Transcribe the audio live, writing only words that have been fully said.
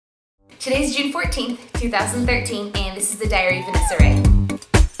Today's June 14th, 2013, and this is the Diary of Vanessa Rae.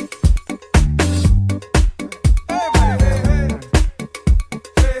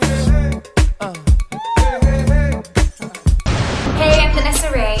 Hey, I'm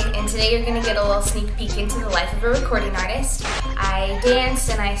Vanessa Rae, and today you're going to get a little sneak peek into the life of a recording artist. I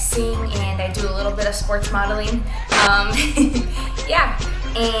dance and I sing and I do a little bit of sports modeling. Yeah,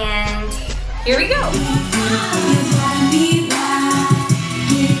 and here we go.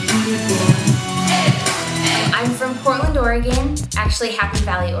 I'm from Portland, Oregon, actually Happy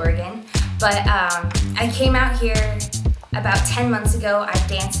Valley, Oregon, but I came out here about 10 months ago. I've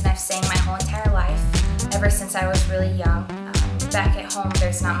danced and I've sang my whole entire life, ever since I was really young. Back at home,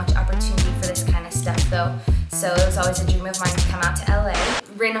 there's not much opportunity for this kind of stuff though, so it was always a dream of mine to come out to LA.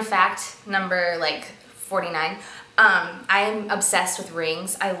 Random fact, number 49, I am obsessed with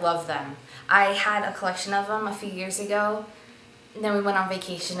rings. I love them. I had a collection of them a few years ago. And then we went on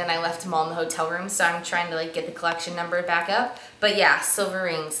vacation and I left them all in the hotel room, so I'm trying to get the collection number back up. But yeah, silver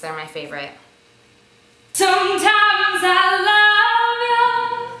rings, they're my favorite. Sometimes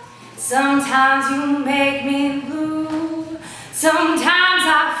I love you, sometimes you make me blue, sometimes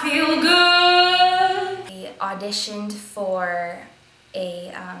I feel good. I auditioned for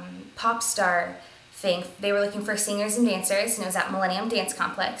a pop star thing. They were looking for singers and dancers, and it was at Millennium Dance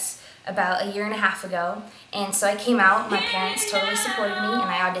Complex about a year and a half ago, and so I came out. My parents totally supported me, and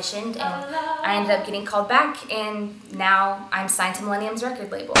I auditioned, and I ended up getting called back, and now I'm signed to Millennium's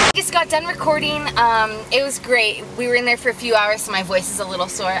record label. I just got done recording. It was great. We were in there for a few hours, so my voice is a little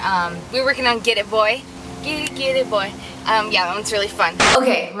sore. We were working on Get It Boy. Get It Boy. Yeah, that one's really fun.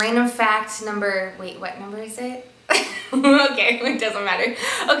 Okay, random fact number, wait, what number is it? Okay, it doesn't matter.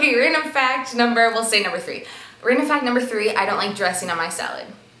 Okay, random fact number, we'll say number 3. Random fact number 3, I don't like dressing on my salad.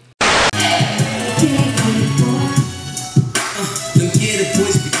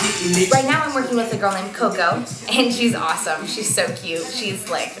 Right now I'm working with a girl named Coco, and she's awesome. She's so cute. She's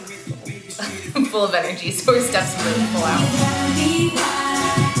full of energy, so her stuff's really full out.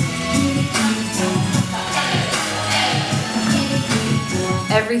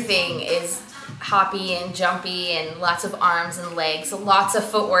 Everything is hoppy and jumpy and lots of arms and legs, lots of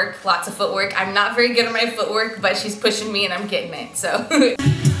footwork, lots of footwork. I'm not very good at my footwork, but she's pushing me and I'm getting it, so.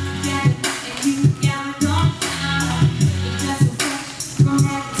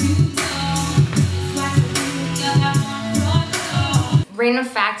 Random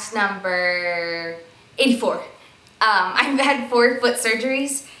fact number 84. I've had 4 foot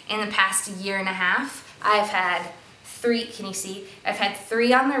surgeries in the past year and a half. I've had 3, can you see? I've had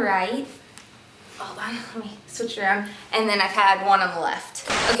 3 on the right. Hold on, let me switch it around. And then I've had 1 on the left.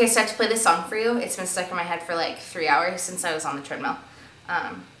 Okay, so I have to play this song for you. It's been stuck in my head for 3 hours since I was on the treadmill.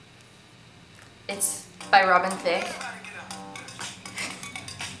 It's by Robin Thicke.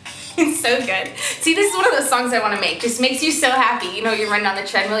 It's so good. See, this is one of those songs I want to make. Just makes you so happy. You know, you're running on the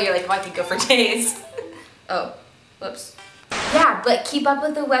treadmill, you're like, well, I could go for days. Oh, whoops. Yeah, but keep up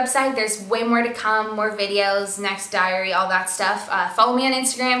with the website. There's way more to come, more videos, next diary, all that stuff. Follow me on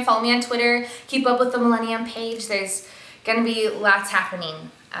Instagram, follow me on Twitter. Keep up with the Millennium page. There's gonna be lots happening.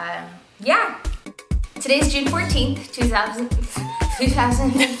 Yeah. Today's June 14th,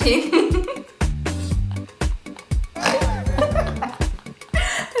 2015.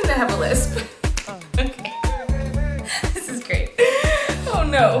 I have a lisp. Okay. This is great. Oh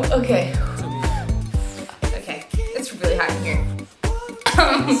no. Okay. Okay. It's really hot in here.